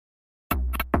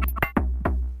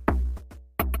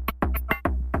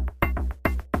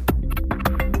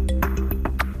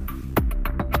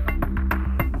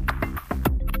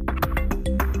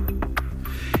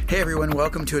everyone,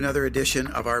 welcome to another edition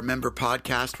of our member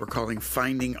podcast we're calling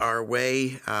Finding Our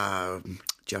Way.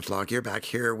 Jeff Log here, back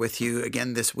here with you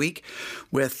again this week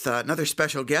with another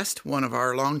special guest, one of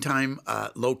our longtime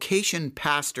location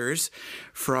pastors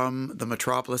from the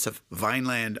metropolis of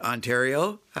Vineland,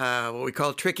 Ontario, what we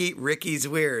call Tricky Ricky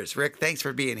Zwiers. Rick, thanks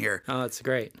for being here. Oh, that's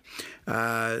great.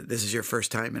 This is your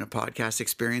first time in a podcast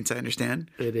experience, I understand?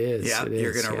 It is. Yeah,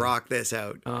 you're going to rock this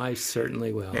out. I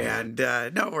certainly will. And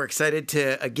we're excited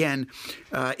to, again,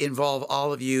 involve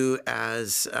all of you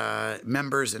as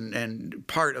members and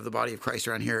part of the body of Christ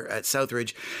around here at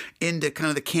Southridge into kind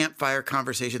of the campfire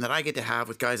conversation that I get to have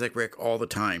with guys like Rick all the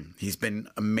time. He's been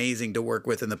amazing to work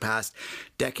with in the past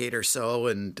decade or so,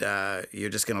 and you're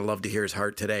just going to love to hear his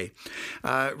heart today.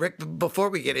 Rick, before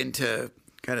we get into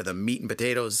kind of the meat and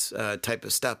potatoes type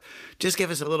of stuff, just give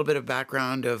us a little bit of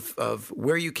background of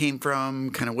where you came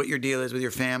from, kind of what your deal is with your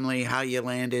family, how you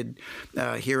landed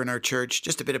here in our church,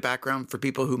 just a bit of background for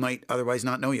people who might otherwise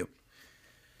not know you.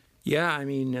 Yeah, I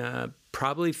mean,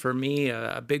 probably for me,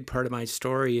 a big part of my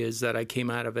story is that I came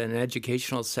out of an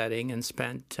educational setting and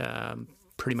spent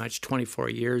pretty much 24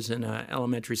 years in an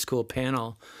elementary school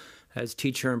panel as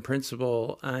teacher and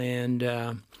principal.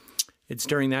 And it's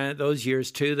during those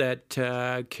years, too, that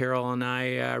Carol and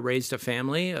I raised a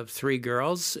family of 3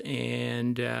 girls.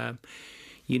 And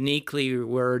uniquely,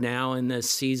 we're now in this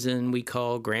season we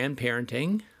call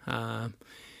grandparenting.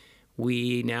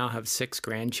 We now have 6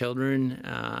 grandchildren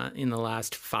in the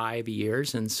last 5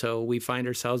 years, and so we find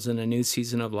ourselves in a new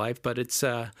season of life. But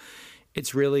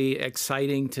it's really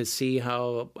exciting to see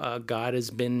how God has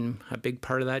been a big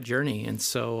part of that journey. And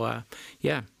so,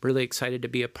 really excited to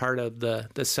be a part of the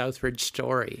Southridge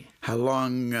story. How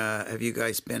long have you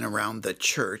guys been around the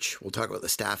church? We'll talk about the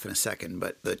staff in a second,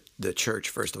 but the church,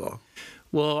 first of all.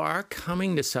 Well, our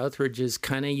coming to Southridge is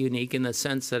kind of unique in the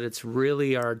sense that it's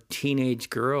really our teenage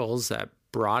girls that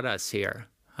brought us here.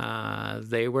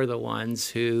 They were the ones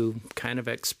who kind of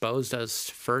exposed us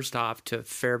first off to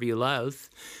Fairview Louth,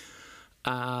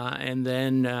 and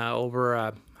then over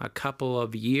a couple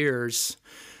of years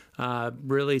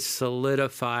really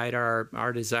solidified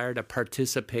our desire to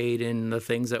participate in the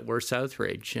things that were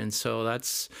Southridge. And so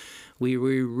we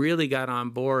really got on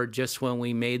board just when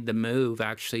we made the move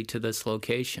actually to this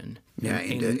location. Yeah,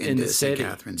 into St.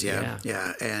 Catharines.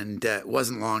 Yeah. And it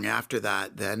wasn't long after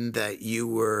that then that you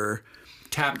were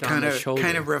tapped on the shoulder,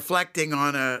 kind of reflecting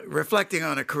on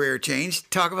a career change.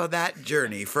 Talk about that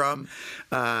journey from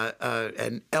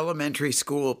an elementary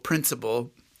school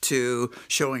principal to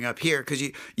showing up here, because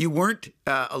you weren't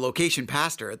a location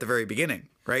pastor at the very beginning,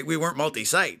 right? We weren't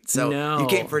multi-site, so no. You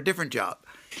came for a different job.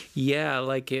 Yeah,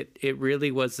 like it really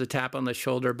was the tap on the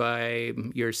shoulder by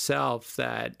yourself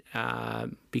that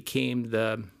became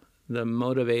the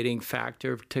motivating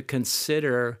factor to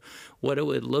consider what it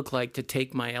would look like to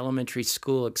take my elementary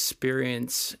school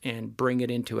experience and bring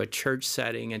it into a church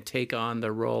setting and take on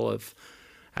the role of,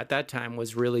 at that time,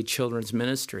 was really children's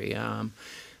ministry.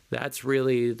 That's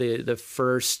really the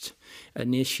first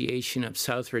initiation of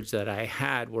Southridge that I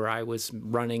had, where I was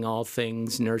running all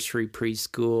things nursery,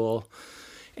 preschool,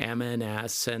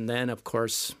 M&S, and then, of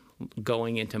course,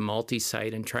 going into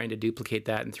multi-site and trying to duplicate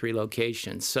that in 3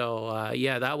 locations. So,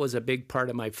 that was a big part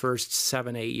of my first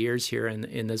 7-8 years here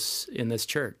in this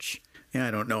church. Yeah,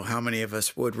 I don't know how many of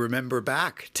us would remember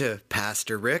back to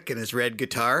Pastor Rick and his red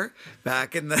guitar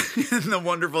back in the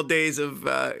wonderful days of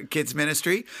kids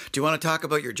ministry. Do you want to talk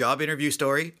about your job interview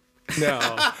story? No,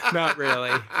 not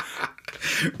really.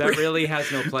 That really has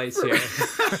no place here.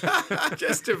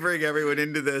 Just to bring everyone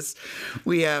into this,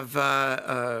 we have,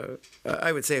 I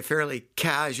would say, a fairly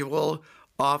casual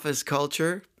office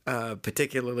culture.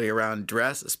 Particularly around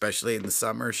dress, especially in the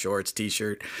summer, shorts,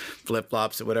 T-shirt,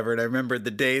 flip-flops, or whatever. And I remember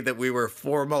the day that we were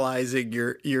formalizing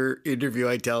your interview.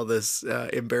 I tell this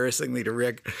embarrassingly to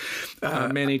Rick.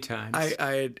 Many times.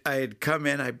 I had come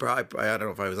in. I don't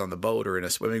know if I was on the boat or in a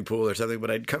swimming pool or something, but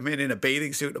I'd come in a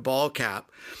bathing suit and a ball cap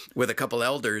with a couple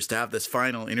elders to have this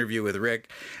final interview with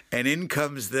Rick. And in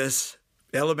comes this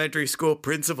elementary school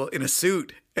principal in a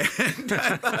suit. And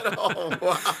I thought, oh,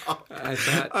 wow. I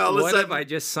thought, what have I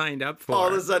just signed up for? All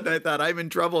of a sudden, I thought, I'm in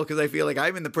trouble because I feel like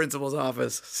I'm in the principal's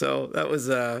office. So that was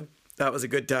a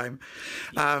good time.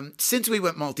 Since we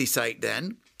went multi-site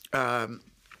then, and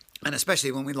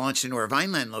especially when we launched into our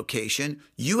Vineland location,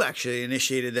 you actually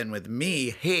initiated then with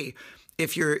me, hey,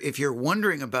 if you're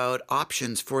wondering about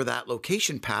options for that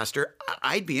location pastor,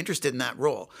 I'd be interested in that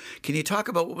role. Can you talk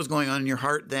about what was going on in your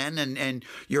heart then and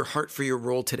your heart for your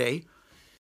role today?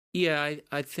 Yeah,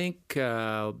 I think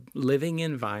living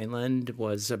in Vineland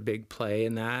was a big play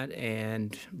in that,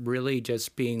 and really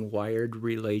just being wired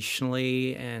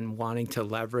relationally and wanting to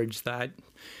leverage that,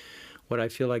 what I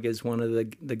feel like is one of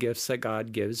the gifts that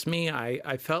God gives me.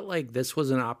 I felt like this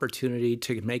was an opportunity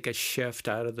to make a shift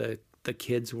out of the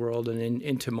kids' world and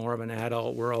into more of an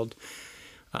adult world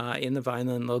in the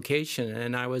Vineland location.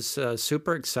 And I was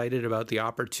super excited about the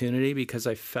opportunity because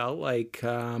I felt like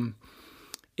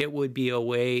it would be a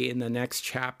way in the next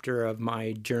chapter of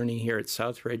my journey here at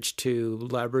Southridge to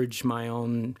leverage my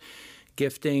own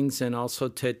giftings and also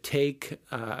to take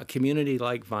a community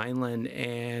like Vineland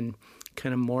and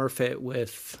kind of morph it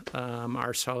with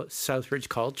our Southridge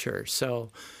culture. So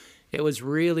it was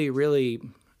really, really,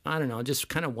 I don't know, just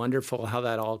kind of wonderful how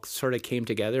that all sort of came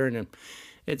together. And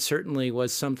it certainly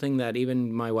was something that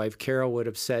even my wife Carol would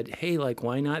have said, hey, like,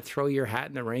 why not throw your hat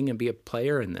in the ring and be a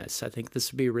player in this? I think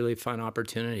this would be a really fun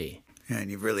opportunity. Yeah, and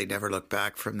you've really never looked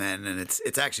back from then. And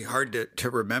it's actually hard to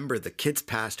remember the kids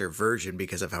pastor version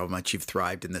because of how much you've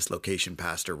thrived in this location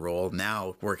pastor role.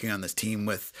 Now working on this team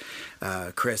with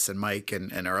Chris and Mike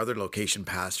and our other location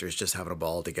pastors, just having a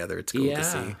ball together. It's cool to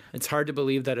see. It's hard to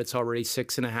believe that it's already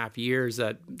 6.5 years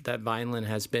that Vineland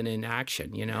has been in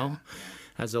action,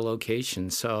 as a location.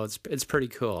 So it's pretty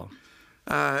cool.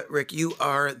 Rick, you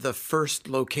are the first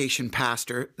location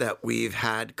pastor that we've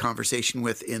had conversation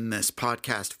with in this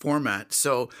podcast format.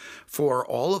 So for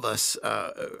all of us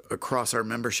across our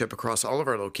membership, across all of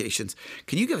our locations,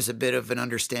 can you give us a bit of an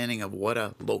understanding of what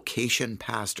a location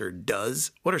pastor does?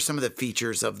 What are some of the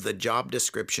features of the job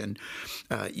description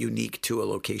unique to a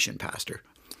location pastor?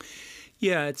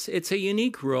 Yeah, it's a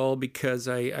unique role because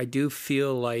I do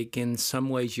feel like in some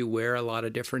ways you wear a lot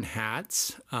of different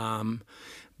hats.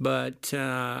 But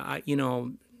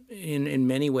in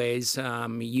many ways,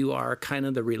 you are kind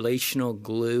of the relational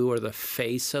glue or the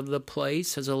face of the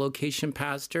place as a location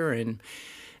pastor. And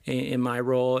in my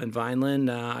role in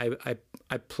Vineland, I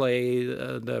play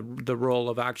the role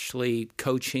of actually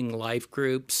coaching life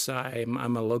groups.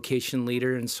 I'm a location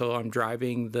leader, and so I'm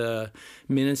driving the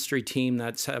ministry team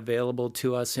that's available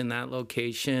to us in that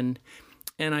location.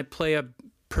 And I play a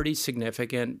pretty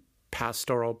significant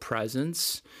pastoral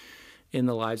presence in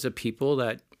the lives of people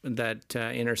that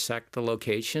intersect the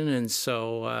location. And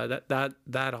so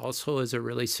that also is a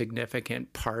really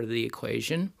significant part of the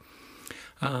equation.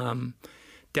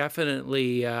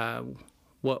 Definitely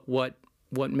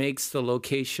what makes the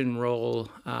location role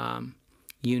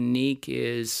unique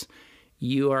is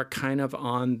you are kind of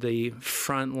on the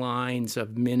front lines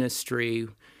of ministry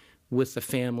with the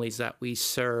families that we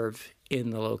serve in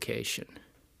the location.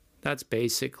 That's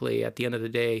basically, at the end of the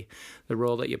day, the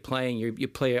role that you're playing. You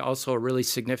play also a really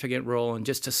significant role in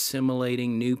just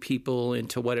assimilating new people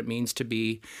into what it means to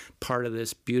be part of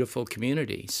this beautiful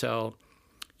community. So,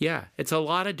 yeah, it's a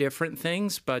lot of different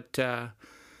things, but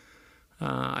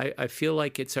I feel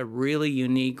like it's a really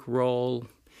unique role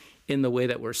in the way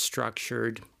that we're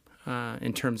structured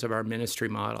in terms of our ministry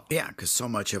model. Yeah, because so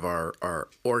much of our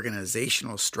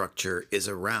organizational structure is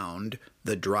around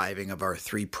the driving of our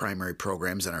three primary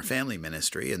programs in our family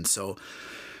ministry. And so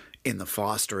in the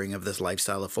fostering of this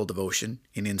lifestyle of full devotion,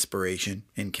 in inspiration,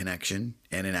 in connection,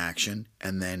 and in action,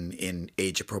 and then in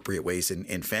age-appropriate ways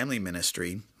in family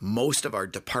ministry, most of our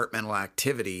departmental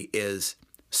activity is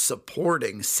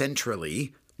supporting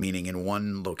centrally, meaning in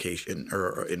one location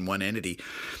or in one entity,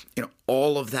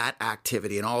 all of that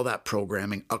activity and all that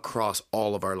programming across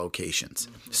all of our locations.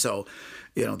 Mm-hmm. So,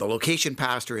 the location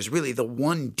pastor is really the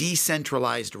one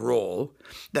decentralized role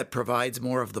that provides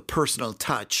more of the personal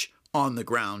touch on the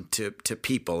ground to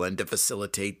people and to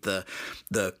facilitate the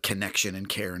connection and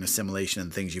care and assimilation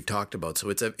and things you've talked about. So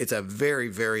it's a very,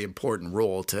 very important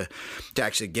role to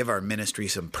actually give our ministry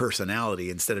some personality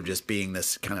instead of just being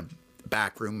this kind of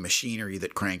backroom machinery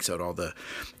that cranks out all the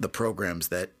programs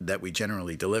that we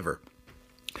generally deliver.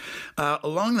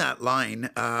 Along that line,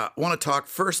 I want to talk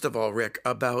first of all, Rick,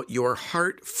 about your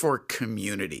heart for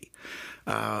community.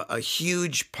 A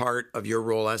huge part of your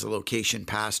role as a location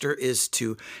pastor is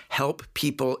to help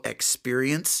people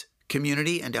experience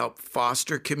community and help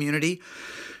foster community.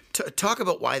 Talk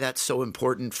about why that's so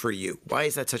important for you. Why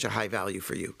is that such a high value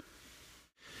for you?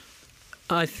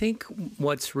 I think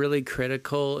what's really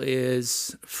critical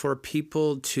is for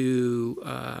people to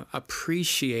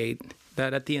appreciate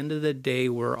that at the end of the day,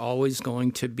 we're always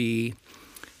going to be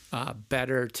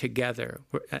better together.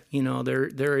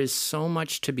 There is so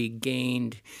much to be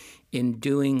gained in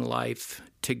doing life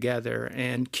together,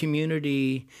 and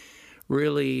community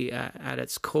really at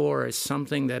its core is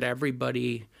something that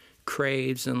everybody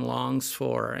craves and longs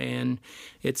for. And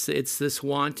it's this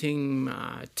wanting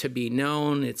to be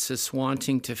known. It's this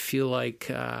wanting to feel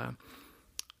like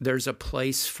there's a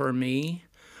place for me.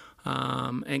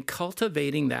 And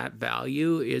cultivating that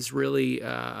value is really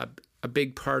a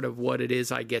big part of what it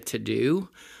is I get to do.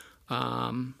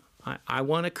 I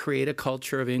want to create a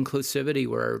culture of inclusivity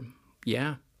where,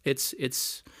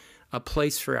 it's a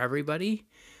place for everybody.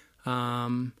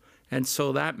 And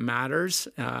so that matters.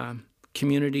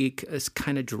 Community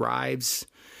kind of drives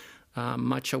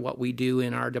much of what we do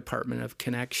in our Department of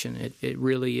Connection. It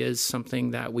really is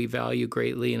something that we value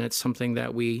greatly, and it's something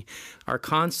that we are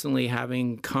constantly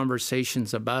having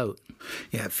conversations about.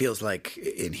 Yeah, it feels like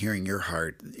in hearing your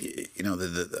heart,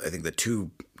 I think the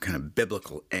two kind of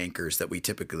biblical anchors that we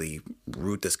typically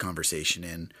root this conversation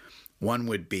in, one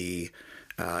would be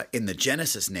in the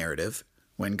Genesis narrative,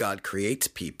 when God creates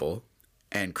people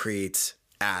and creates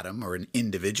Adam or an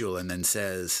individual, and then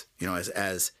says,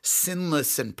 as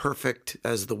sinless and perfect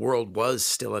as the world was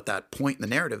still at that point in the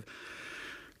narrative,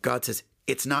 God says,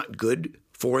 it's not good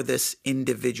for this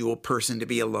individual person to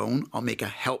be alone. I'll make a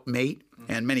helpmate.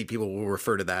 And many people will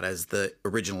refer to that as the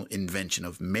original invention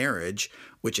of marriage,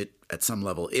 which it at some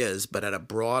level is, but at a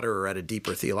broader or at a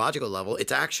deeper theological level,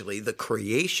 it's actually the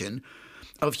creation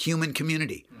of human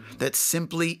community. That's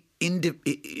simply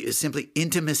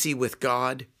intimacy with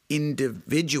God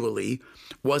individually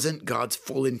wasn't God's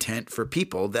full intent for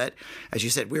people. That, as you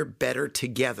said, we're better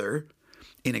together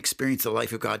and experience the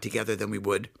life of God together than we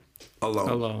would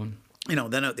alone.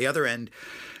 Then at the other end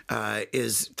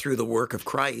is through the work of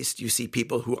Christ. You see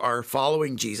people who are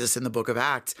following Jesus in the book of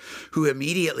Acts who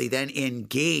immediately then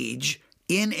engage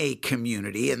in a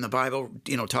community. And the Bible,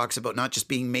 talks about not just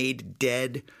being made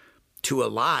dead to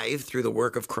alive through the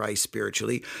work of Christ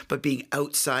spiritually, but being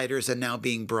outsiders and now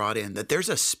being brought in. That there's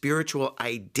a spiritual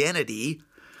identity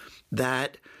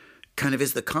that kind of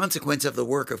is the consequence of the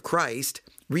work of Christ,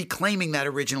 reclaiming that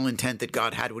original intent that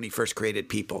God had when he first created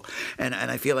people. And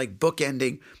I feel like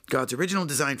bookending God's original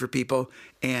design for people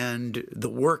and the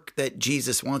work that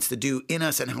Jesus wants to do in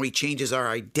us and how he changes our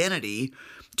identity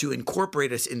to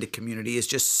incorporate us into community is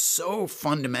just so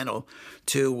fundamental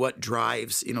to what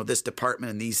drives, this department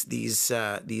and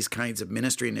these kinds of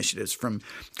ministry initiatives from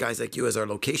guys like you as our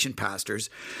location pastors.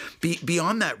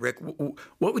 Beyond that, Rick,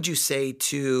 what would you say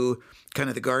to kind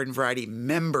of the garden variety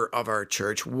member of our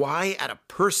church? Why at a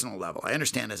personal level? I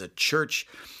understand as a church,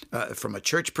 from a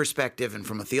church perspective and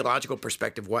from a theological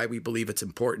perspective, why we believe it's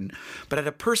important. But at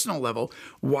a personal level,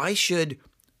 why should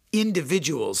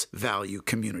individuals value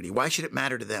community? Why should it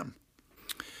matter to them?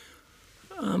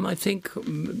 I think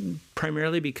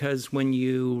primarily because when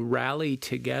you rally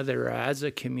together as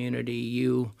a community,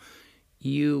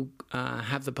 you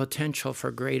have the potential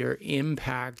for greater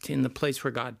impact in the place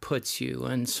where God puts you.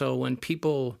 And so when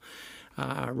people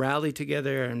rally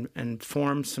together and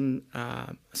form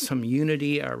some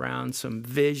unity around some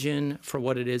vision for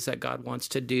what it is that God wants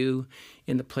to do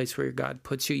in the place where God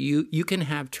puts you, you can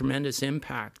have tremendous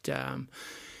impact.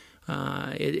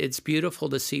 It's beautiful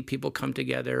to see people come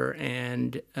together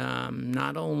and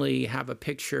not only have a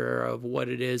picture of what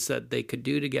it is that they could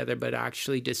do together, but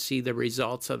actually to see the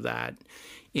results of that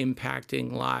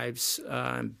impacting lives,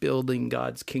 building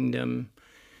God's kingdom,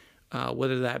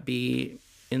 whether that be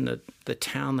in the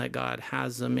town that God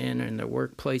has them in their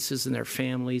workplaces, in their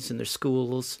families, in their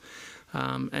schools.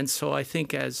 And so I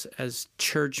think as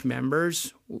church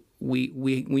members, we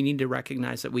need to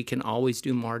recognize that we can always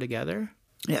do more together.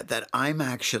 Yeah, that I'm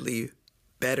actually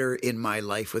better in my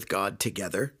life with God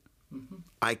together. Mm-hmm.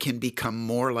 I can become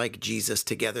more like Jesus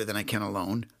together than I can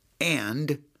alone.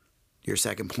 And your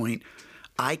second point,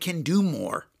 I can do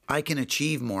more. I can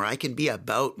achieve more. I can be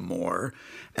about more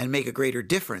and make a greater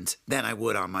difference than I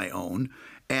would on my own.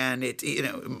 And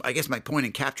I guess my point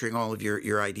in capturing all of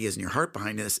your ideas and your heart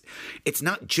behind this, it's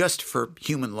not just for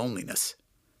human loneliness,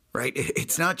 right?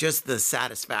 It's not just the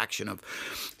satisfaction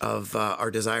of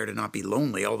our desire to not be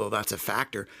lonely, although that's a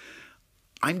factor.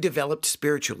 I'm developed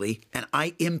spiritually, and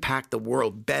I impact the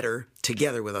world better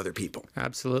together with other people.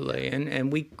 Absolutely,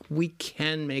 and we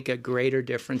can make a greater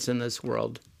difference in this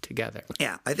world together.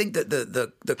 Yeah, I think that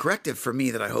the corrective for me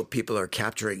that I hope people are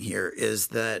capturing here is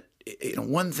that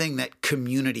one thing that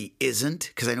community isn't,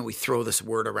 because I know we throw this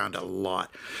word around a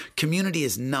lot, community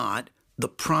is not the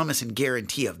promise and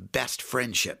guarantee of best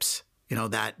friendships.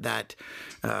 That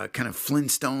kind of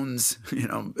Flintstones,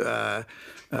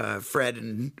 Fred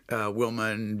and Wilma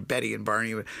and Betty and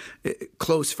Barney,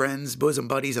 close friends, bosom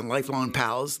buddies, and lifelong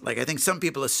pals. Like, I think some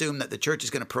people assume that the church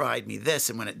is going to provide me this,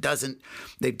 and when it doesn't,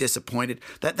 they've disappointed.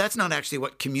 That's not actually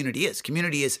what community is.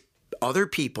 Community is other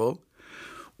people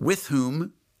with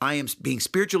whom I am being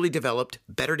spiritually developed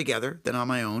better together than on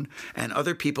my own, and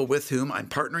other people with whom I'm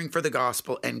partnering for the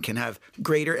gospel and can have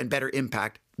greater and better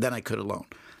impact than I could alone.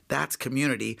 That's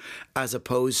community, as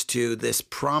opposed to this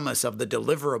promise of the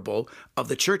deliverable of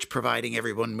the church providing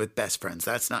everyone with best friends.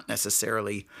 That's not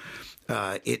necessarily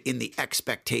in the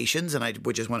expectations, and I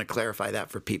would just want to clarify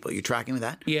that for people. You tracking with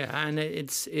that? Yeah, and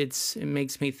it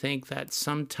makes me think that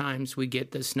sometimes we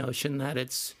get this notion that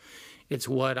it's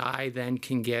what I then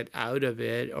can get out of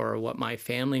it, or what my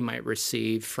family might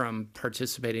receive from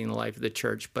participating in the life of the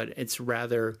church, but it's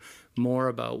rather more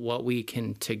about what we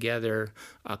can together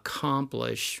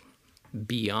accomplish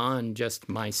beyond just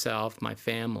myself, my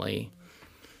family.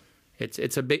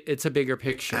 It's a bigger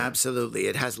picture. Absolutely.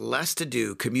 It has less to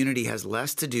do, community has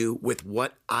less to do with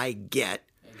what I get,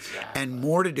 and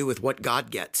more to do with what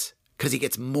God gets, because he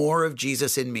gets more of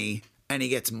Jesus in me, and he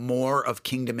gets more of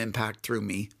kingdom impact through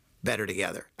me. Better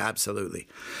together. Absolutely.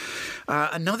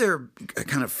 Another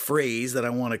kind of phrase that I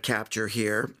want to capture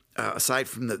here, aside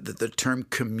from the term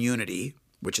community,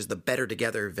 which is the better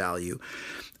together value,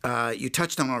 you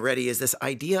touched on already, is this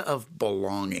idea of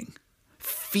belonging,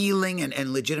 feeling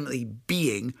and legitimately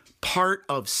being part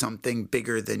of something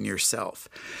bigger than yourself.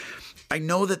 I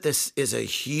know that this is a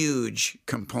huge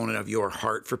component of your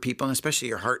heart for people, and especially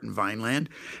your heart in Vineland.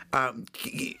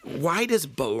 Why does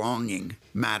belonging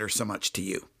matter so much to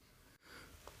you?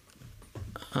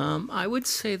 I would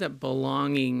say that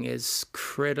belonging is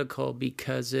critical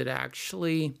because it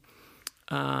actually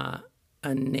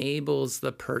enables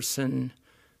the person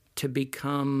to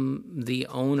become the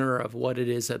owner of what it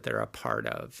is that they're a part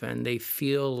of. And they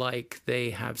feel like they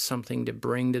have something to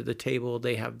bring to the table.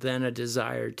 They have then a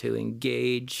desire to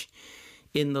engage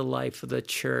in the life of the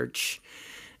church.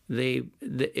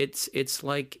 It's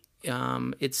like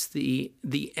it's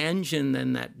the engine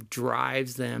then that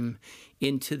drives them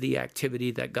into the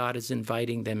activity that God is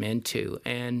inviting them into.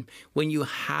 And when you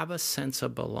have a sense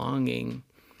of belonging,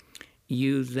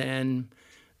 you then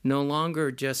no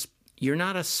longer you're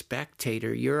not a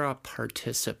spectator, you're a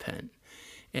participant.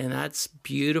 And that's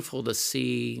beautiful to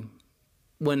see.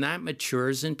 When that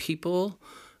matures in people,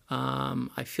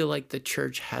 I feel like the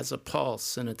church has a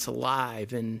pulse and it's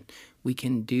alive, and we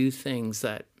can do things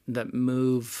that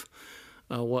move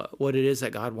what it is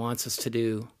that God wants us to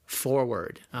do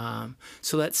forward.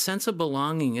 So that sense of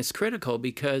belonging is critical,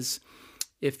 because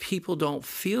if people don't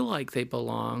feel like they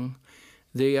belong,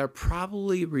 they are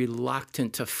probably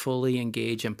reluctant to fully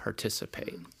engage and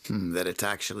participate. That it's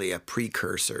actually a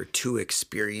precursor to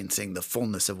experiencing the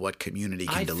fullness of what community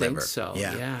can deliver. I think so,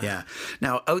 yeah.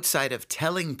 Now, outside of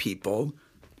telling people,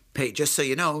 hey, just so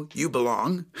you know, you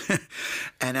belong,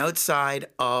 and outside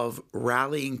of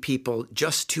rallying people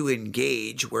just to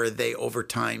engage where they over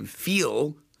time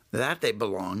feel that they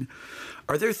belong,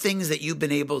 are there things that you've been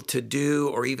able to do,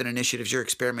 or even initiatives you're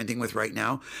experimenting with right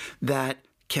now, that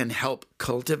can help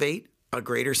cultivate a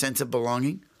greater sense of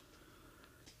belonging?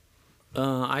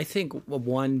 I think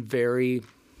one very,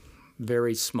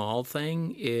 very small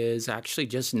thing is actually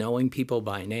just knowing people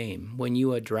by name. When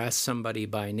you address somebody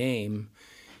by name,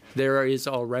 there is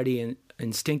already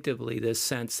instinctively this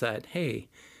sense that, hey,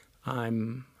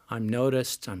 I'm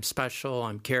noticed, I'm special,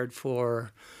 I'm cared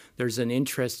for, there's an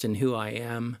interest in who I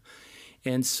am.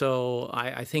 And so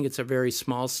I think it's a very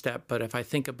small step, but if I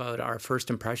think about our first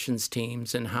impressions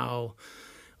teams and how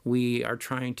we are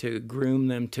trying to groom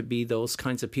them to be those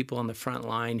kinds of people on the front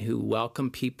line who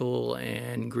welcome people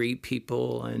and greet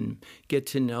people and get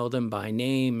to know them by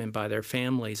name and by their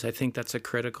families, I think that's a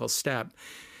critical step.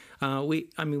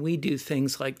 We do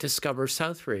things like Discover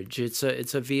Southridge.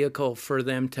 It's a vehicle for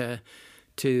them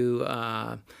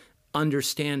to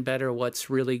understand better what's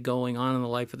really going on in the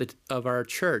life of our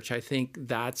church. I think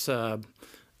that's a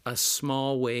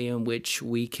small way in which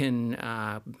we can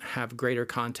have greater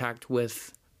contact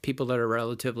with people that are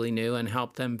relatively new and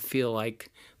help them feel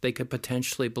like they could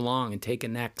potentially belong and take a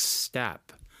next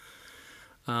step.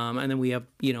 And then we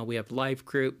have life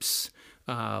groups.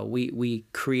 We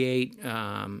create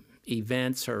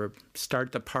events or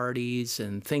start the parties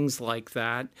and things like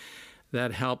that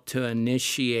help to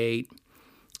initiate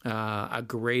a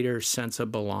greater sense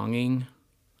of belonging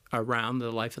around the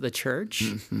life of the church.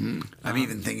 Mm-hmm. I'm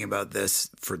even thinking about this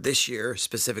for this year,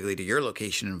 specifically to your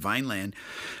location in Vineland.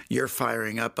 You're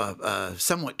firing up a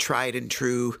somewhat tried and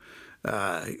true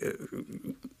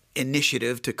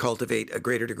initiative to cultivate a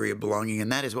greater degree of belonging, and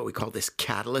that is what we call this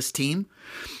Catalyst team.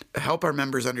 Help our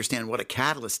members understand what a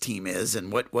Catalyst team is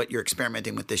and what you're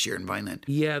experimenting with this year in Vineland.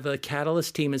 Yeah, the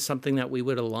Catalyst team is something that we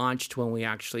would have launched when we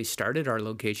actually started our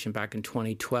location back in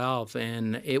 2012,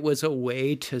 and it was a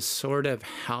way to sort of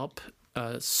help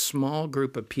a small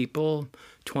group of people,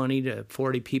 20 to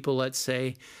 40 people, let's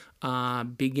say,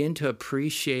 begin to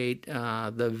appreciate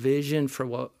the vision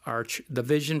for the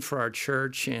vision for our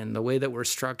church and the way that we're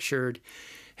structured,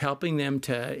 helping them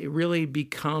to really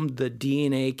become the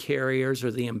DNA carriers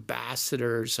or the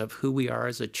ambassadors of who we are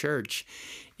as a church.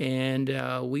 And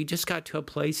we just got to a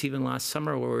place even last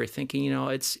summer where we were thinking,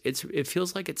 it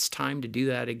feels like it's time to do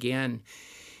that again.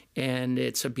 And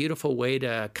it's a beautiful way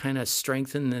to kind of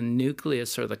strengthen the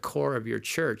nucleus or the core of your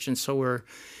church. And so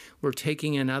we're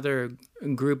taking another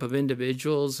group of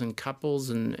individuals and couples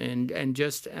and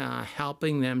just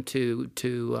helping them to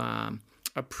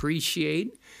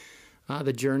appreciate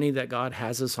the journey that God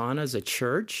has us on as a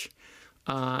church,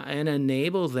 and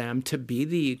enable them to be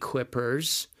the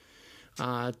equippers,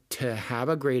 to have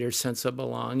a greater sense of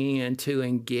belonging and to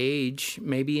engage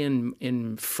maybe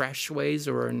in fresh ways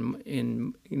or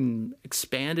in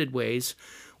expanded ways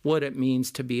what it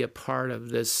means to be a part of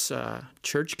this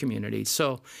church community.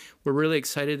 So we're really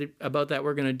excited about that.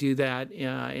 We're going to do that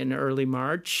in early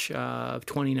March of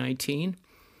 2019.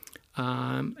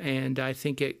 And I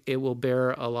think it will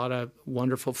bear a lot of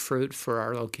wonderful fruit for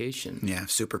our location. Yeah,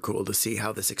 super cool to see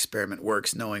how this experiment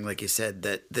works, knowing, like you said,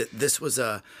 that this was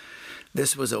a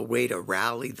way to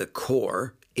rally the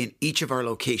core in each of our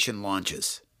location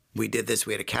launches. We did this.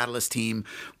 We had a Catalyst team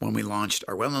when we launched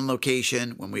our Welland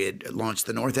location, when we had launched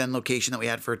the North End location that we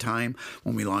had for a time,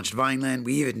 when we launched Vineland.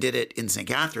 We even did it in St.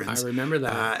 Catharines. I remember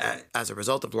that. As a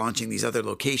result of launching these other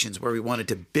locations where we wanted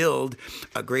to build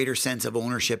a greater sense of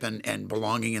ownership and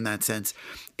belonging in that sense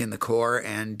in the core.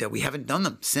 And we haven't done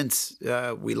them since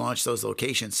we launched those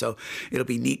locations. So it'll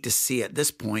be neat to see at this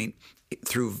point,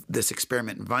 through this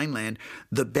experiment in Vineland,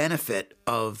 the benefit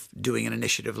of doing an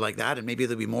initiative like that, and maybe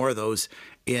there'll be more of those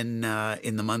in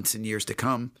the months and years to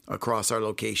come across our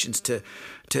locations to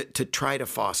try to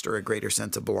foster a greater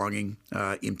sense of belonging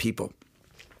in people.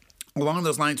 Along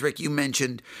those lines, Rick, you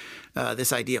mentioned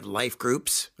this idea of life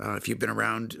groups. If you've been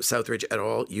around Southridge at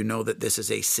all, you know that this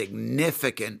is a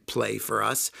significant play for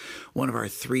us, one of our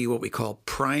 3 what we call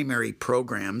primary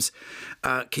programs.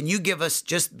 Can you give us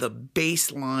just the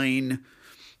baseline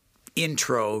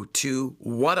intro to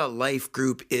what a life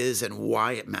group is and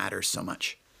why it matters so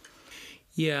much?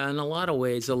 Yeah, in a lot of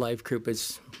ways, a life group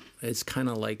is kind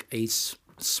of like a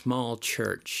small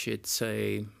church. It's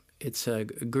a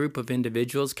group of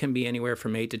individuals, can be anywhere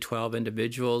from 8 to 12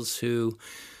 individuals who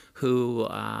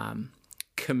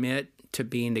commit to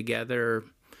being together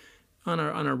on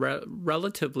a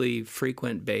relatively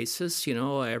frequent basis.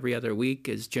 Every other week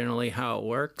is generally how it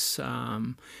works,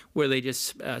 where they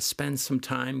just spend some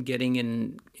time getting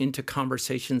into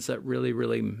conversations that really,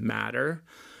 really matter.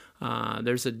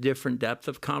 There's a different depth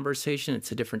of conversation.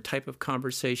 It's a different type of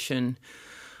conversation.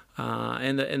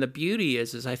 And the beauty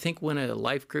is I think when a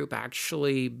life group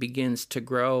actually begins to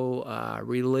grow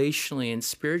relationally and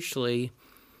spiritually,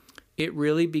 it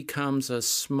really becomes a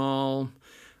small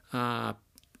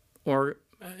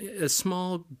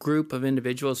group of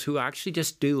individuals who actually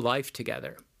just do life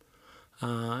together.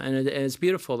 And it's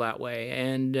beautiful that way.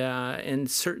 And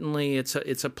certainly it's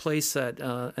a place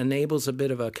that enables a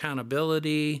bit of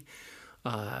accountability.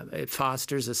 It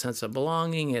fosters a sense of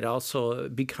belonging. It also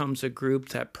becomes a group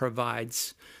that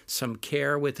provides some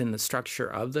care within the structure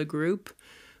of the group.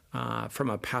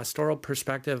 From a pastoral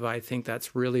perspective, I think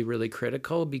that's really, really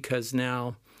critical, because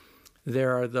now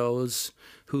there are those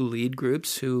who lead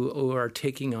groups who are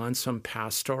taking on some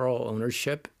pastoral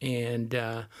ownership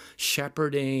and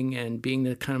shepherding and being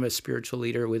the kind of a spiritual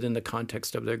leader within the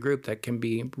context of their group that can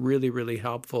be really, really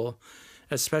helpful,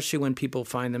 especially when people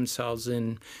find themselves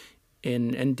in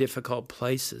difficult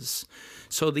places.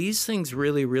 So these things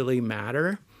really, really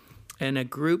matter. And a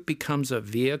group becomes a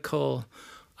vehicle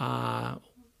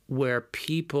where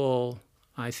people,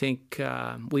 I think,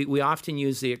 we often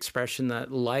use the expression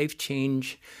that life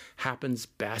change happens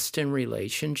best in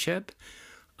relationship.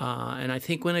 And I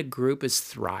think when a group is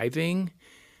thriving,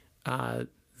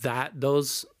 that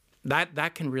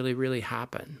can really, really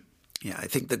happen. Yeah, I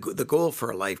think the goal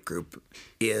for a life group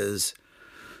is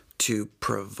to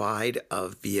provide a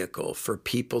vehicle for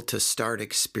people to start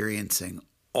experiencing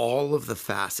all of the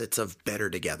facets of better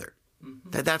together.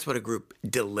 Mm-hmm. That's what a group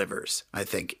delivers, I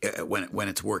think, when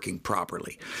it's working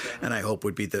properly. Exactly. And I hope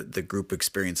would be the group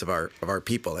experience of our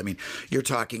people. I mean, you're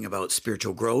talking about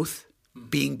spiritual growth,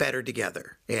 being better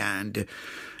together. And,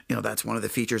 that's one of the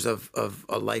features of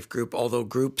a life group, although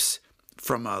groups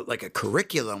from a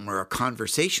curriculum or a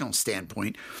conversational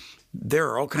standpoint there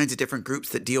are all kinds of different groups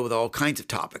that deal with all kinds of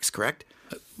topics, correct?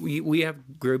 We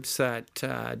have groups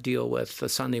that deal with the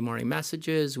Sunday morning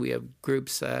messages. We have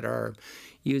groups that are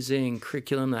using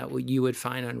curriculum that you would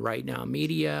find on Right Now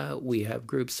Media. We have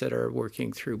groups that are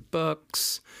working through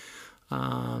books.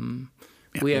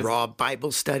 We have raw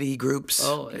Bible study groups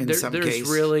in some there's case.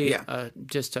 Really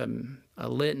just a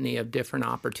litany of different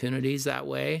opportunities that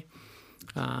way.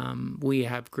 We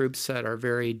have groups that are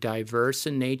very diverse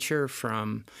in nature,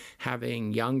 from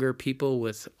having younger people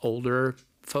with older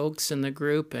folks in the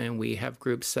group, and we have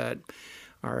groups that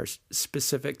are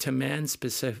specific to men,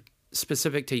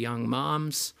 specific to young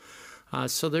moms.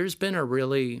 So there's been a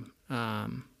really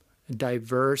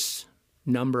diverse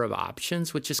number of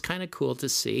options, which is kind of cool to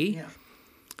see. Yeah.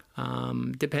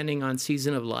 Depending on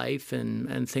season of life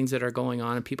and things that are going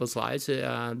on in people's lives,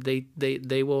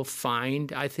 they will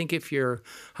find. I think if you're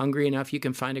hungry enough, you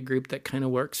can find a group that kind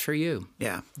of works for you.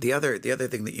 Yeah. The other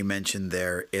thing that you mentioned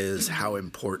there is how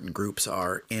important groups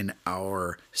are in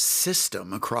our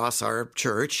system across our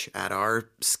church, at our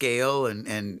scale,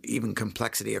 and even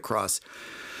complexity across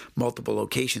multiple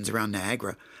locations around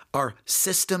Niagara. Our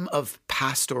system of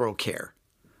pastoral care,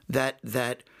 that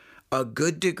a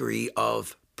good degree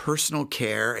of personal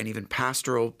care and even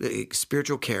pastoral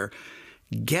spiritual care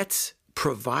gets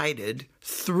provided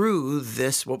through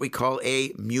this, what we call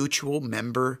a mutual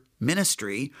member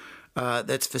ministry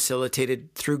that's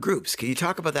facilitated through groups. Can you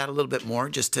talk about that a little bit more,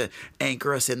 just to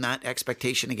anchor us in that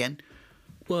expectation again?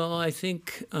 Well, I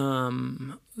think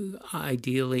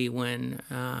ideally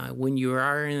when you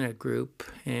are in a group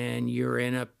and you're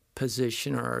in a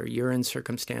position or you're in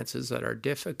circumstances that are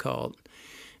difficult,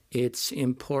 it's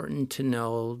important to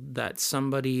know that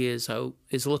somebody is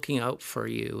looking out for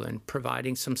you and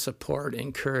providing some support,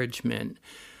 encouragement,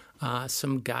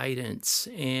 some guidance.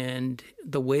 And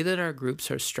the way that our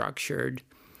groups are structured,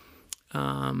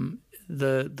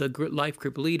 the life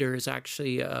group leader is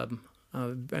actually an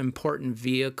important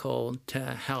vehicle to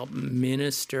help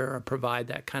minister or provide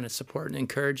that kind of support and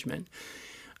encouragement.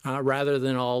 Rather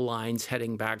than all lines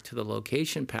heading back to the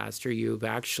location pastor, you've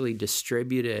actually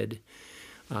distributed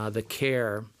the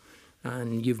care,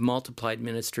 and you've multiplied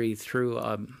ministry through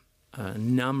a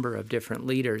number of different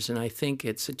leaders. And I think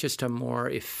it's just a more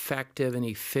effective and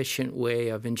efficient way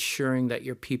of ensuring that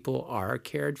your people are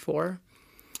cared for.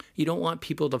 You don't want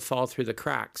people to fall through the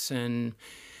cracks, and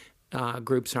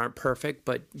groups aren't perfect,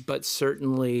 but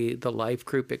certainly the life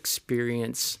group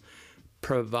experience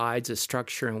provides a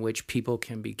structure in which people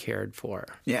can be cared for.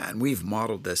 Yeah, and we've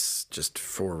modeled this, just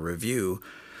for review,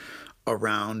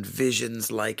 around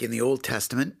visions like in the Old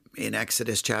Testament, in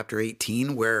Exodus chapter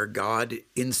 18, where God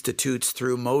institutes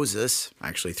through Moses,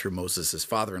 actually through Moses'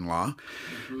 father-in-law,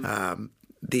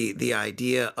 the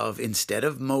idea of, instead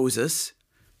of Moses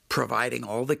providing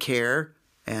all the care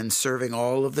and serving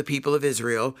all of the people of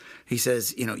Israel, he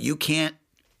says, you can't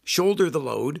shoulder the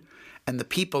load, and the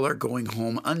people are going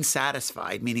home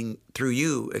unsatisfied, meaning through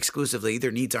you exclusively,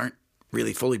 their needs aren't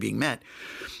really fully being met,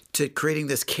 to creating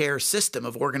this care system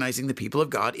of organizing the people of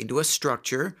God into a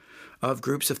structure of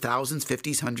groups of thousands,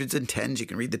 50s, hundreds, and tens. You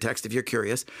can read the text if you're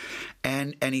curious.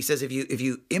 And he says, if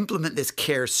you implement this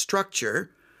care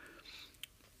structure,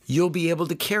 you'll be able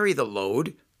to carry the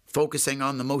load, focusing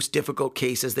on the most difficult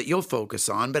cases that you'll focus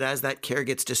on. But as that care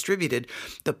gets distributed,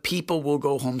 the people will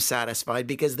go home satisfied,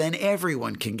 because then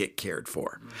everyone can get cared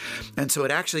for. And so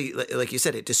it actually, like you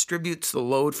said, it distributes the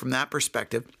load from that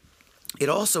perspective. It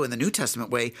also, in the New Testament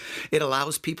way, it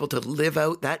allows people to live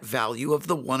out that value of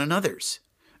the one another's,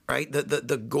 right?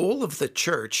 The goal of the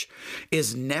church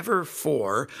is never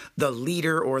for the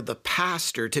leader or the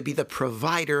pastor to be the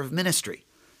provider of ministry,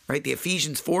 right? The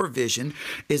Ephesians 4 vision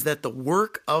is that the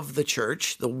work of the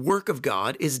church, the work of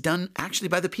God, is done actually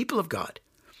by the people of God.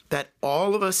 That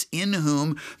all of us in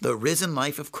whom the risen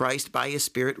life of Christ by his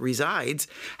Spirit resides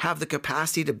have the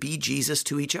capacity to be Jesus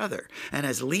to each other. And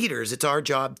as leaders, it's our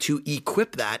job to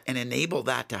equip that and enable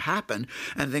that to happen.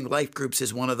 And I think life groups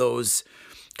is one of those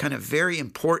kind of very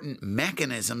important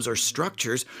mechanisms or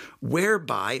structures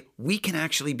whereby we can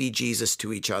actually be Jesus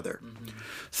to each other. Mm-hmm.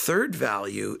 Third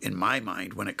value, in my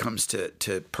mind, when it comes to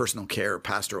personal care or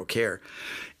pastoral care,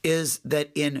 is that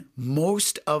in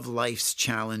most of life's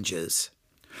challenges,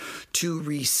 to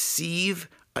receive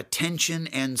attention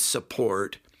and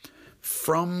support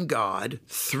from God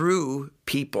through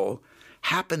people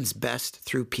happens best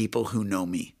through people who know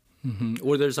me. Mm-hmm.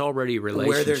 Where there's already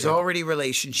relationship. Where there's already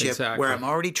relationship, exactly. Where I'm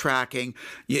already tracking,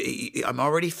 I'm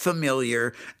already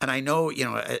familiar, and I know,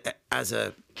 as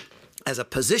a as a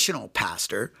positional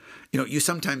pastor, you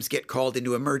sometimes get called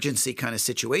into emergency kind of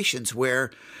situations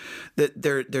where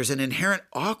there's an inherent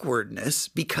awkwardness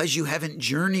because you haven't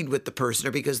journeyed with the person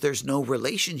or because there's no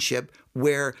relationship,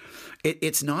 where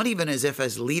it's not even as if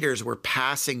as leaders we're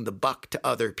passing the buck to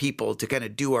other people to kind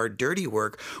of do our dirty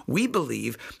work. We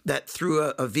believe that through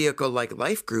a vehicle like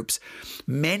life groups,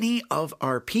 many of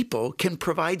our people can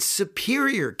provide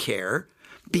superior care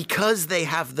because they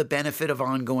have the benefit of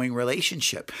ongoing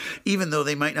relationship, even though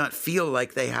they might not feel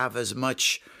like they have as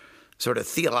much sort of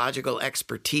theological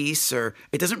expertise, or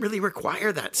it doesn't really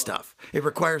require that stuff. It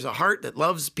requires a heart that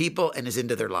loves people and is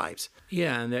into their lives.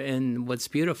 Yeah, and what's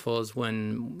beautiful is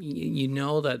when you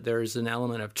know that there's an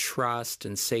element of trust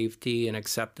and safety and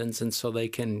acceptance, and so they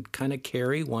can kind of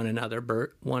carry one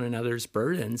another's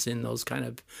burdens in those kind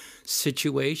of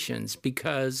situations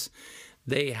because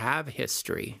they have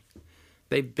history.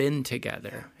 They've been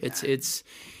together.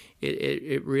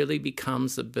 It really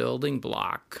becomes the building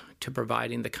block to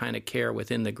providing the kind of care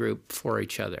within the group for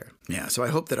each other. Yeah, so I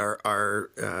hope that our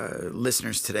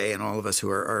listeners today and all of us who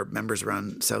are members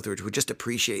around Southridge would just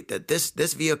appreciate that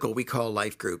this vehicle we call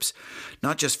life groups,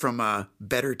 not just from a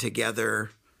better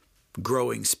together,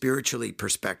 growing spiritually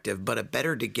perspective, but a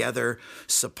better together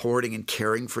supporting and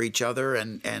caring for each other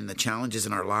and the challenges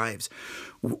in our lives.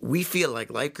 We feel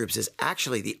like life groups is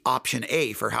actually the option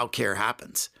A for how care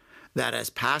happens. That as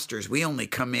pastors, we only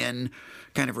come in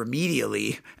kind of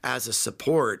remedially as a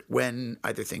support when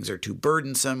either things are too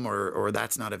burdensome or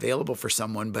that's not available for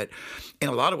someone, but in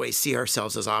a lot of ways see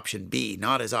ourselves as option B,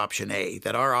 not as option A,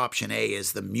 that our option A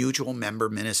is the mutual member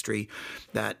ministry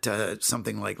that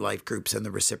something like life groups and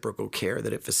the reciprocal care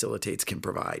that it facilitates can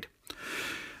provide.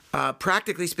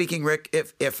 Practically speaking, Rick,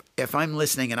 if I'm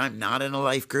listening and I'm not in a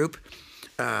life group,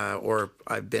 or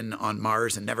I've been on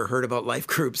Mars and never heard about life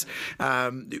groups,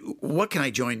 what can I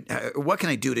join? What can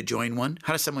I do to join one?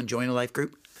 How does someone join a life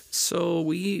group? So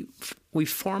we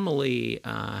formally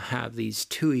have these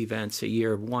two events a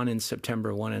year, one in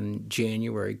September, one in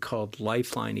January, called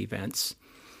Lifeline events.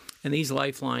 And these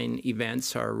Lifeline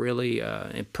events are really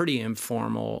a pretty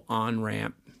informal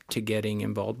on-ramp to getting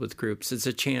involved with groups. It's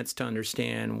a chance to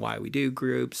understand why we do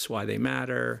groups, why they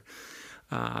matter,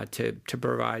 to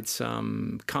provide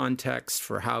some context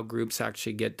for how groups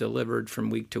actually get delivered from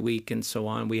week to week and so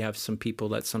on. We have some people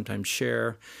that sometimes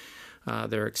share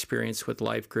their experience with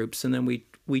life groups, and then we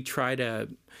try to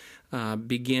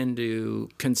begin to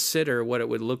consider what it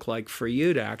would look like for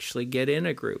you to actually get in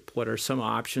a group. What are some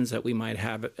options that we might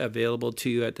have available to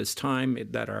you at this time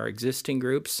that are existing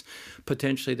groups?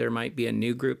 Potentially there might be a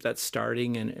new group that's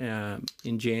starting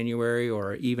in January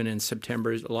or even in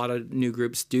September. A lot of new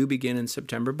groups do begin in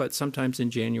September, but sometimes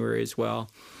in January as well.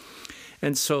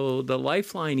 And so the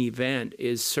Lifeline event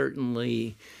is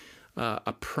certainly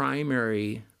a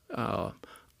primary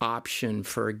option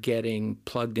for getting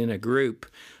plugged in a group.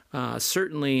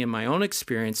 Certainly in my own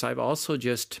experience, I've also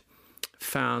just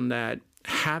found that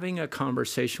having a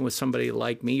conversation with somebody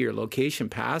like me, your location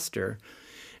pastor,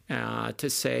 to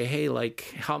say, hey,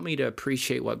 help me to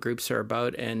appreciate what groups are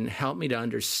about and help me to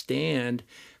understand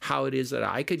how it is that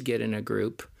I could get in a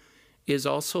group is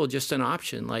also just an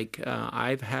option.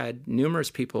 I've had numerous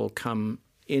people come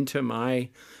into my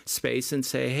space and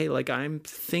say, hey, I'm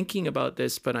thinking about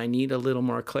this, but I need a little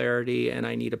more clarity and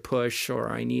I need a push or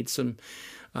I need some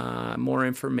more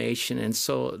information. And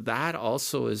so that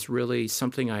also is really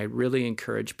something I really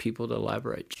encourage people to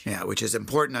leverage. Yeah, which is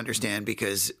important to understand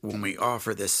because when we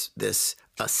offer this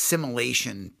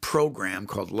assimilation program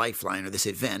called Lifeline, or this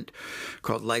event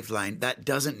called Lifeline, that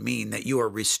doesn't mean that you are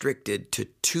restricted to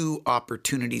 2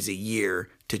 opportunities a year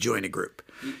to join a group.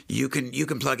 You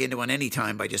can plug into one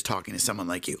anytime by just talking to someone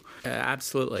like you.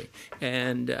 Absolutely.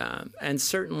 And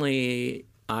certainly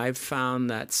I've found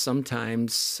that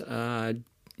sometimes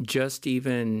just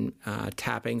even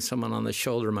tapping someone on the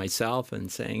shoulder myself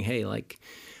and saying, hey,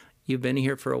 you've been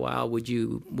here for a while, would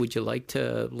you like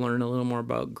to learn a little more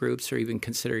about groups or even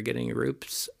consider getting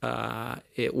groups?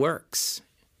 It works.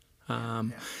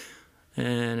 And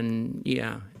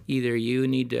either you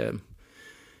need to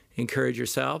encourage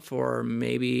yourself or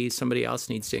maybe somebody else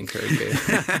needs to encourage you.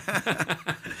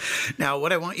 Now,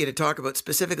 what I want you to talk about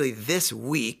specifically this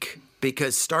week,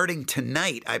 because starting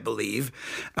tonight, I believe,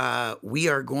 we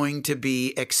are going to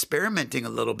be experimenting a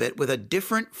little bit with a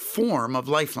different form of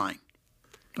Lifeline.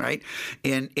 Right?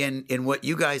 In what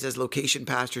you guys as location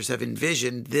pastors have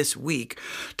envisioned this week.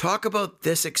 Talk about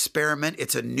this experiment.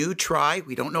 It's a new try.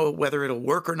 We don't know whether it'll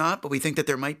work or not, but we think that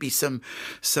there might be some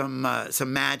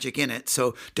magic in it.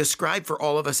 So describe for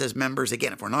all of us as members,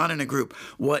 again, if we're not in a group,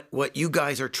 what you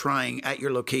guys are trying at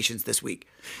your locations this week.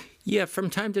 Yeah, from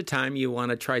time to time you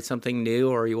want to try something new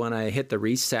or you want to hit the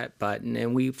reset button.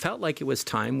 And we felt like it was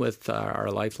time with our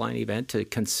Lifeline event to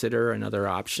consider another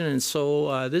option. And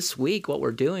so this week what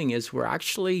we're doing is we're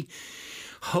actually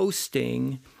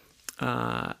hosting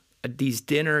these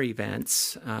dinner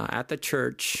events at the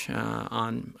church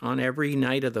on every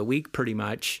night of the week pretty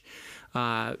much.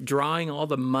 Drawing all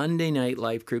the Monday night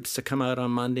life groups to come out on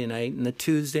Monday night and the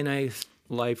Tuesday night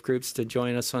life groups to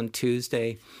join us on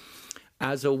Tuesday,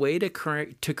 as a way to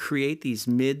create these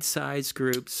mid-sized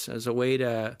groups, as a way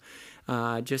to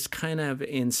just kind of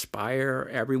inspire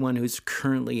everyone who's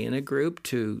currently in a group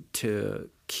to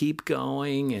keep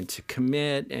going and to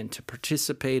commit and to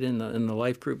participate in the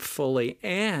life group fully.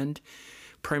 And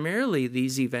primarily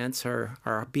these events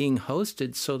are being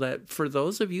hosted so that for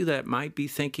those of you that might be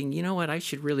thinking, you know what, I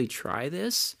should really try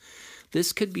this.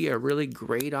 This could be a really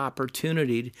great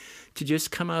opportunity to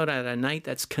just come out at a night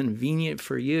that's convenient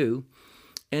for you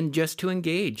and just to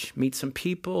engage, meet some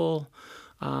people,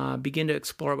 begin to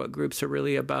explore what groups are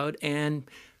really about, and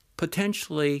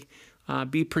potentially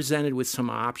be presented with some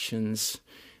options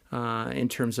in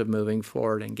terms of moving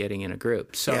forward and getting in a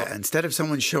group. So, yeah, instead of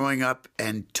someone showing up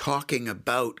and talking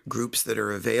about groups that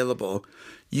are available,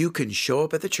 you can show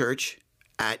up at the church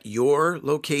at your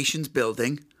location's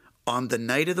building on the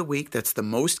night of the week that's the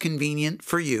most convenient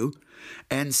for you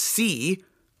and see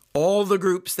all the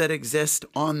groups that exist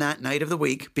on that night of the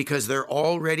week because they're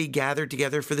already gathered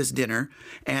together for this dinner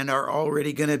and are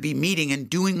already going to be meeting and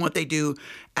doing what they do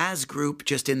as group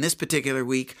just in this particular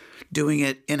week, doing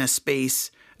it in a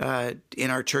space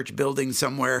in our church building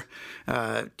somewhere,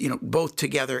 both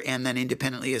together and then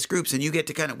independently as groups. And you get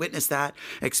to kind of witness that,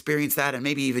 experience that, and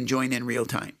maybe even join in real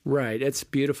time. Right. It's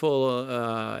beautiful.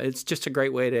 It's just a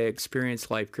great way to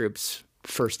experience life groups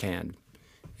firsthand.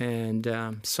 And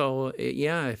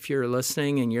if you're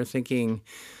listening and you're thinking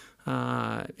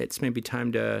it's maybe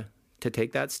time to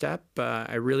take that step,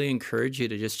 I really encourage you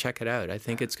to just check it out. I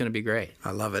think it's going to be great.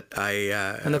 I love it.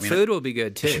 And the food will be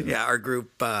good too. Yeah, our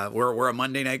group, we're a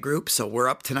Monday night group, so we're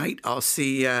up tonight. I'll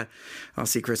see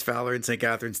Chris Fowler in St.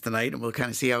 Catharines tonight, and we'll kind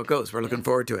of see how it goes. We're looking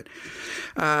forward to it.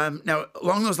 Now,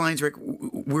 along those lines, Rick,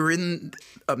 we're in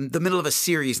the middle of a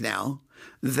series now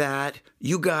that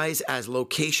you guys as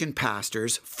location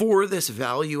pastors for this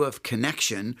value of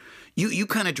connection, you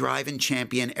kind of drive and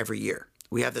champion every year.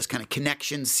 We have this kind of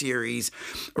connection series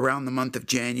around the month of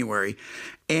January.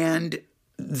 And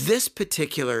this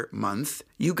particular month,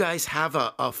 you guys have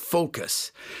a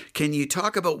focus. Can you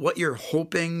talk about what you're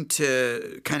hoping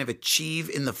to kind of achieve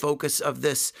in the focus of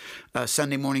this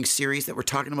Sunday morning series that we're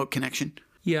talking about connection?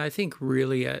 Yeah, I think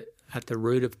really at the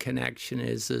root of connection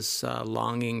is this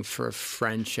longing for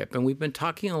friendship. And we've been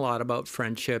talking a lot about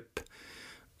friendship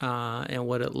and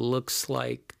what it looks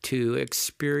like to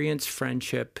experience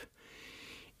friendship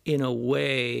in a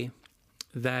way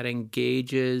that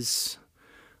engages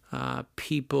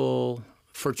people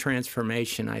for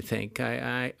transformation. I think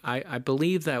I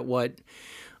believe that what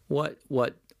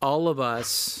all of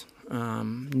us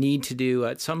need to do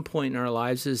at some point in our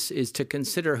lives is to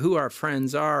consider who our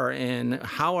friends are and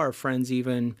how our friends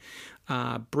even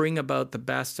bring about the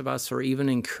best of us or even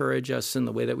encourage us in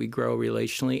the way that we grow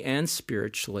relationally and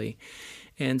spiritually.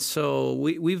 And so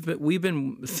we've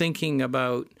been thinking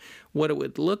about what it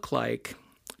would look like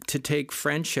to take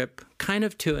friendship kind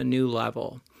of to a new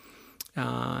level,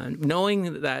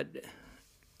 knowing that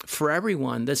for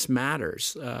everyone this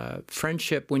matters.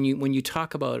 Friendship, when you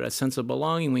talk about a sense of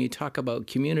belonging, when you talk about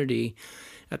community,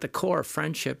 at the core of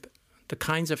friendship, the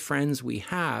kinds of friends we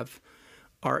have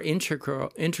are integral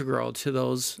to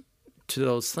those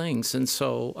things. And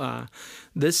so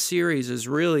this series has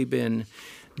really been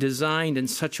designed in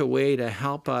such a way to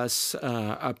help us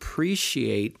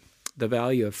appreciate the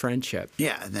value of friendship.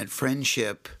 Yeah, and that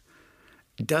friendship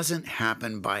doesn't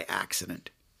happen by accident.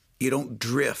 You don't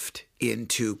drift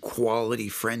into quality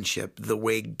friendship the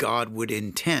way God would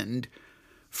intend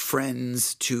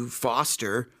friends to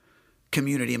foster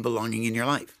community and belonging in your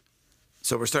life.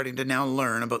 So we're starting to now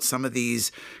learn about some of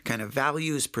these kind of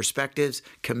values, perspectives,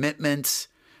 commitments,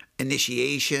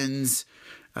 initiations,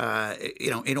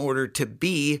 in order to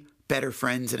be better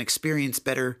friends and experience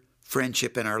better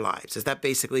friendship in our lives. Is that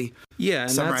basically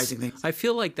summarizing things? I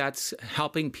feel like that's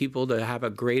helping people to have a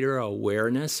greater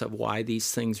awareness of why these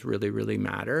things really, really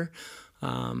matter.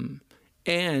 One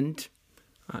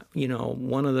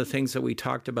of the things that we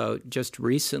talked about just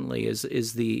recently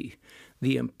is the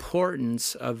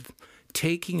importance of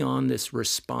taking on this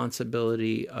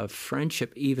responsibility of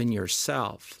friendship, even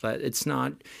yourself. That it's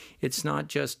not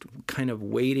just kind of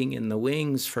waiting in the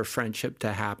wings for friendship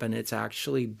to happen. It's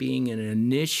actually being an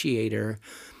initiator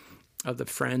the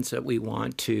friends that we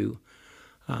want to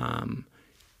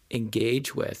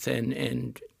engage with,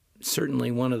 and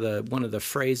certainly one of the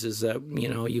phrases that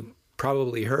you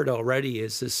probably heard already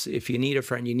is this: if you need a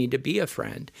friend, you need to be a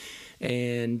friend.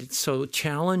 And so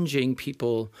challenging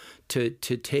people to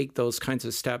take those kinds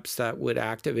of steps that would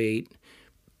activate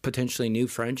potentially new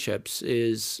friendships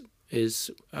is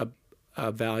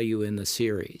a value in the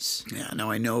series. Yeah,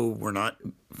 now I know we're not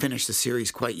finished the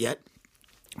series quite yet.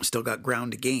 Still got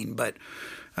ground to gain, but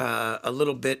a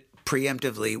little bit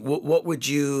preemptively, what would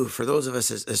you, for those of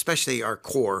us, especially our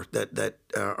core that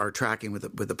are tracking with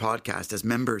the podcast as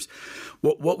members,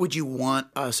 what would you want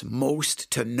us most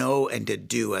to know and to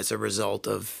do as a result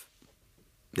of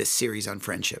this series on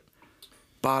friendship?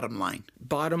 Bottom line.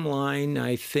 Bottom line,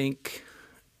 I think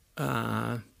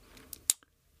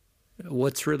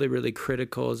what's really, really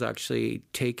critical is actually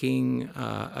taking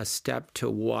a step to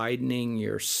widening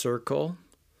your circle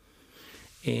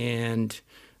and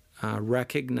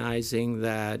recognizing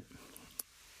that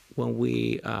when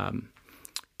we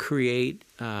create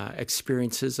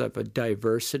experiences of a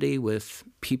diversity with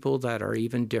people that are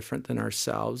even different than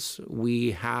ourselves,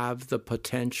 we have the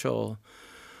potential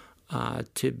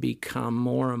to become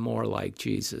more and more like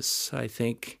Jesus. I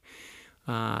think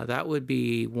that would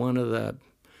be one of the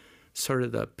sort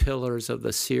of the pillars of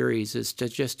the series, is to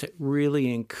just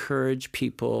really encourage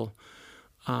people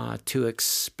to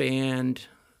expand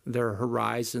their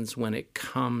horizons when it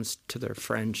comes to their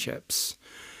friendships,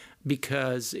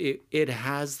 because it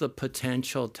has the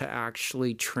potential to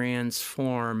actually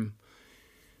transform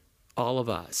all of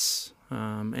us,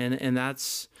 and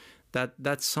that's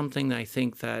something I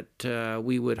think that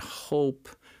we would hope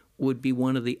would be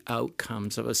one of the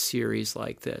outcomes of a series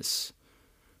like this,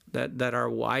 that our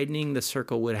widening the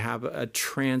circle would have a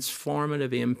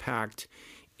transformative impact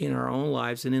in our own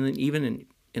lives and even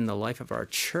in the life of our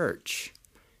church.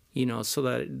 So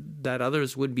that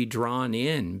others would be drawn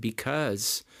in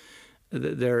because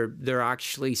they're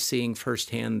actually seeing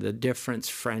firsthand the difference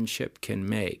friendship can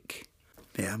make.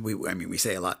 Yeah, we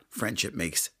say a lot, friendship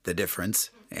makes the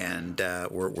difference, and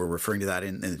we're referring to that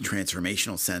in the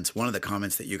transformational sense. One of the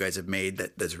comments that you guys have made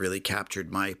that's really captured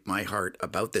my heart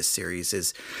about this series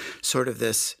is sort of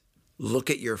this: look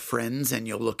at your friends and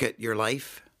you'll look at your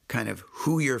life. Kind of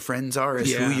who your friends are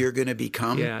is who you're going to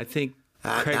become. Yeah, I think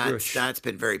that's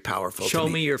been very powerful. Show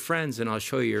me your friends and I'll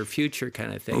show you your future,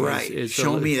 kind of thing. Right.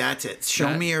 Show me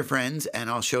me your friends and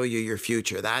I'll show you your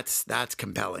future. That's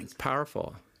compelling.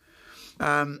 Powerful.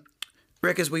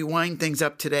 Rick, as we wind things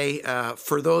up today,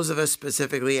 for those of us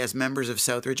specifically as members of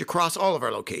Southridge across all of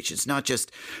our locations, not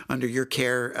just under your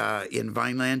care in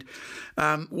Vineland,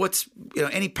 what's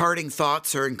any parting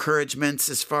thoughts or encouragements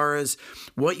as far as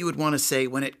what you would want to say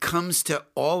when it comes to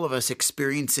all of us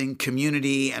experiencing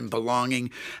community and belonging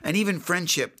and even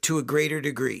friendship to a greater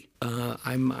degree?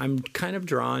 I'm kind of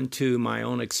drawn to my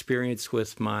own experience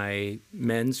with my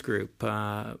men's group.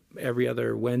 Every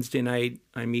other Wednesday night,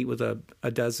 I meet with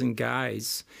a dozen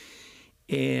guys.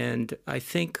 And I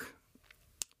think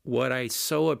what I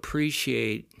so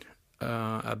appreciate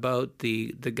about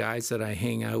the guys that I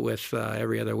hang out with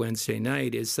every other Wednesday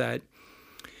night is that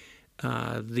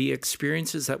the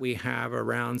experiences that we have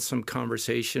around some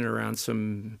conversation, around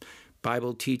some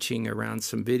Bible teaching, around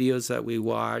some videos that we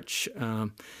watch,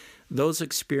 those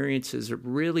experiences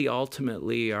really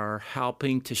ultimately are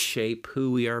helping to shape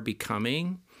who we are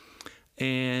becoming.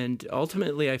 And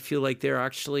ultimately, I feel like they're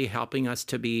actually helping us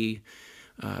to be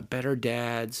better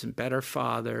dads and better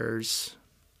fathers,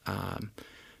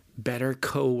 better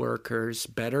co-workers,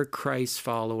 better Christ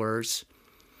followers.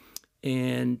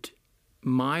 And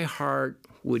my heart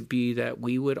would be that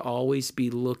we would always be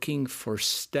looking for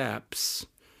steps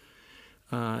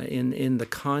in the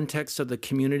context of the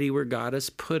community where God has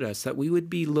put us, that we would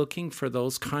be looking for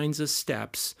those kinds of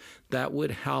steps that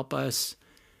would help us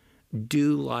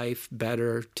do life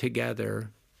better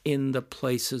together in the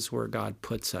places where God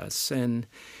puts us. And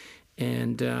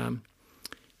if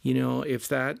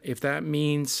that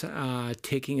means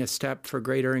taking a step for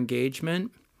greater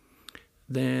engagement,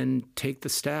 then take the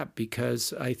step,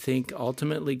 because I think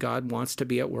ultimately God wants to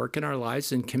be at work in our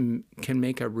lives and can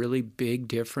make a really big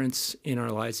difference in our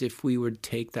lives if we would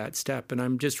take that step. And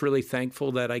I'm just really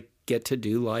thankful that I get to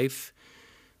do life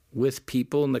with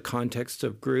people in the context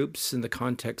of groups, in the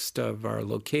context of our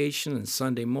location and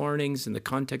Sunday mornings, in the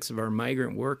context of our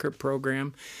migrant worker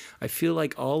program. I feel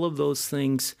like all of those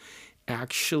things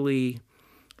actually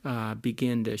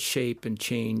begin to shape and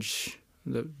change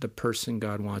the person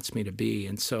God wants me to be.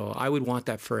 And so I would want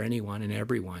that for anyone and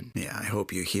everyone. Yeah, I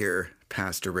hope you hear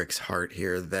Pastor Rick's heart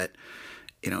here that,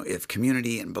 if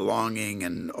community and belonging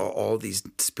and all these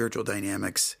spiritual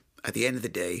dynamics at the end of the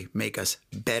day, make us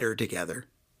better together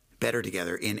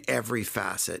in every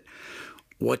facet.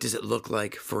 What does it look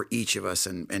like for each of us,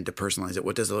 and to personalize it?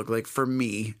 What does it look like for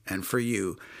me and for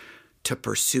you to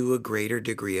pursue a greater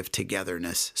degree of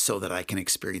togetherness so that I can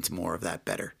experience more of that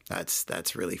better?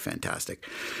 That's really fantastic.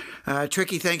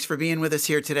 Tricky, thanks for being with us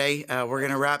here today. We're going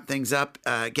to wrap things up.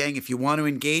 Gang, if you want to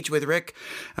engage with Rick,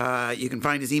 you can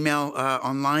find his email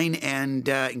online and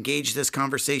engage this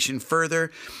conversation further.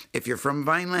 If you're from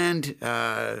Vineland,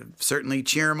 certainly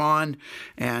cheer him on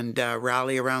and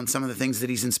rally around some of the things that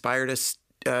he's inspired us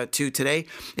to today.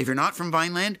 If you're not from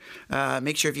Vineland,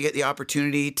 make sure if you get the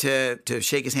opportunity to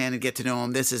shake his hand and get to know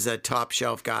him. This is a top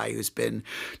shelf guy who's been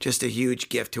just a huge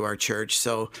gift to our church.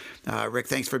 So Rick,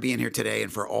 thanks for being here today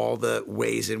and for all the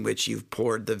ways in which you've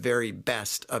poured the very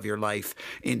best of your life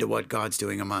into what God's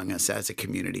doing among us as a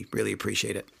community. Really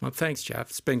appreciate it. Well, thanks,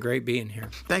 Jeff. It's been great being here.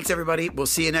 Thanks, everybody. We'll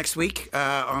see you next week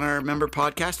on our member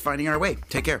podcast, Finding Our Way.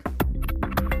 Take care.